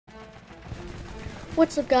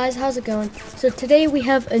What's up guys, how's it going? So today we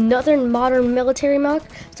have another modern military MOC,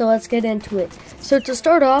 so let's get into it. So to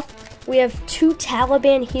start off, we have two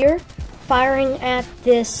Taliban here firing at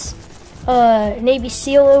this Navy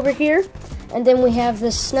SEAL over here, and then we have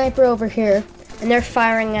this sniper over here and they're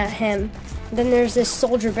firing at him. And then there's this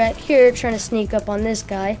soldier back here trying to sneak up on this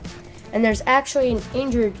guy, and there's actually an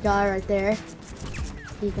injured guy right there.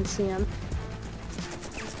 You can see him.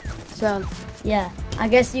 So yeah, I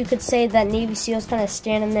guess you could say that Navy SEAL's kind of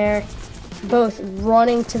standing there, both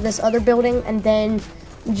running to this other building and then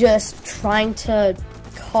just trying to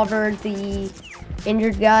cover the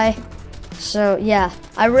injured guy. So yeah,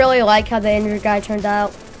 I really like how the injured guy turned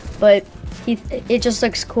out, but it just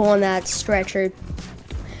looks cool on that stretcher.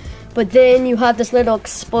 But then you have this little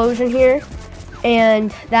explosion here,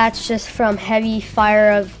 and that's just from heavy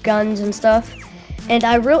fire of guns and stuff. And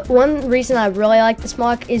one reason I really like this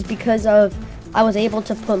MOC is because of I was able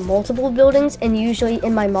to put multiple buildings, and usually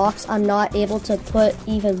in my MOCs I'm not able to put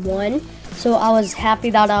even one. So I was happy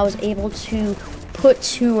that I was able to put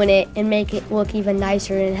two in it and make it look even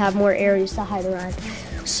nicer and have more areas to hide around.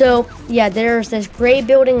 So yeah, there's this gray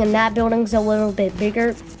building, and that building's a little bit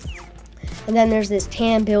bigger. And then there's this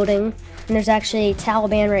tan building, and there's actually a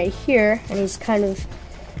Taliban right here, and he's kind of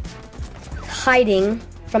hiding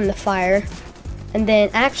from the fire. And then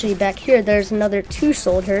actually back here there's another two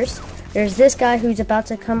soldiers. There's this guy who's about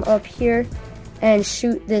to come up here and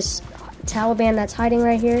shoot this Taliban that's hiding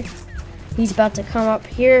right here. He's about to come up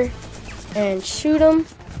here and shoot him.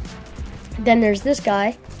 Then there's this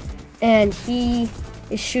guy, and he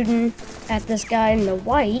is shooting at this guy in the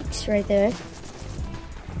white right there,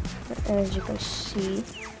 as you can see.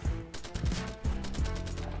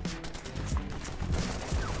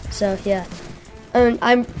 So yeah, and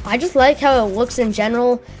I just like how it looks in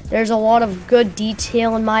general. There's a lot of good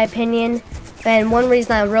detail in my opinion, and one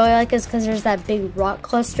reason I really like it is because there's that big rock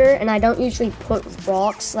cluster, and I don't usually put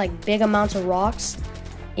rocks, like big amounts of rocks,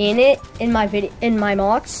 in it in my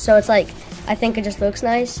MOCs, so it's like I think it just looks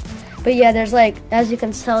nice. But yeah, there's like, as you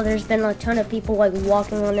can tell, there's been a ton of people like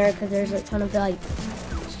walking on there because there's a ton of like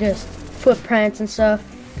just footprints and stuff.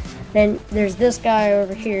 Then there's this guy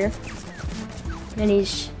over here, and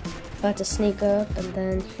he's about to sneak up, and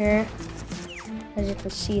then here, as you can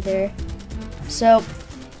see there. So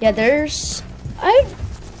yeah, there's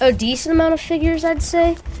a decent amount of figures, I'd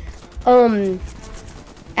say.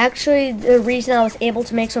 Actually, the reason I was able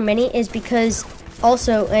to make so many is because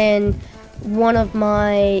also in one of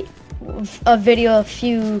my video a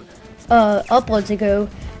few uploads ago,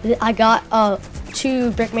 I got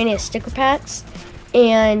two Brickmania sticker packs,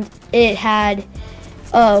 and it had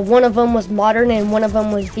one of them was modern and one of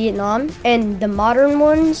them was Vietnam. And the modern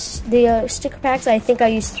ones, the sticker packs, I think I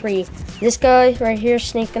used 3. This guy right here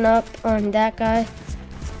sneaking up on that guy,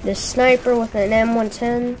 the sniper with an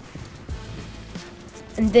M110,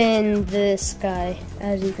 and then this guy,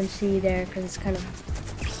 as you can see there, because it's kind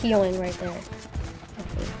of peeling right there.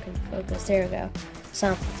 Okay, you can focus. There we go.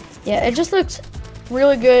 So yeah, it just looks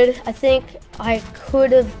really good. I think I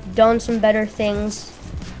could have done some better things,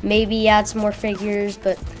 maybe add some more figures,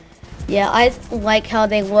 but yeah, I like how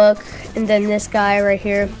they look. And then this guy right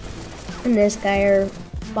here and this guy are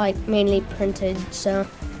like mainly printed. So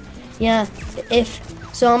yeah,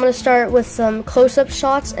 so I'm gonna start with some close-up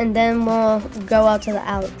shots, and then we'll go out to the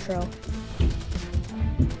outro.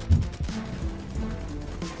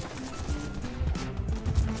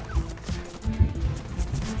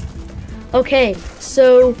 Okay,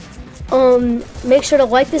 so make sure to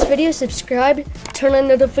like this video, subscribe, turn on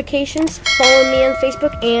notifications, follow me on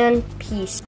Facebook, and peace.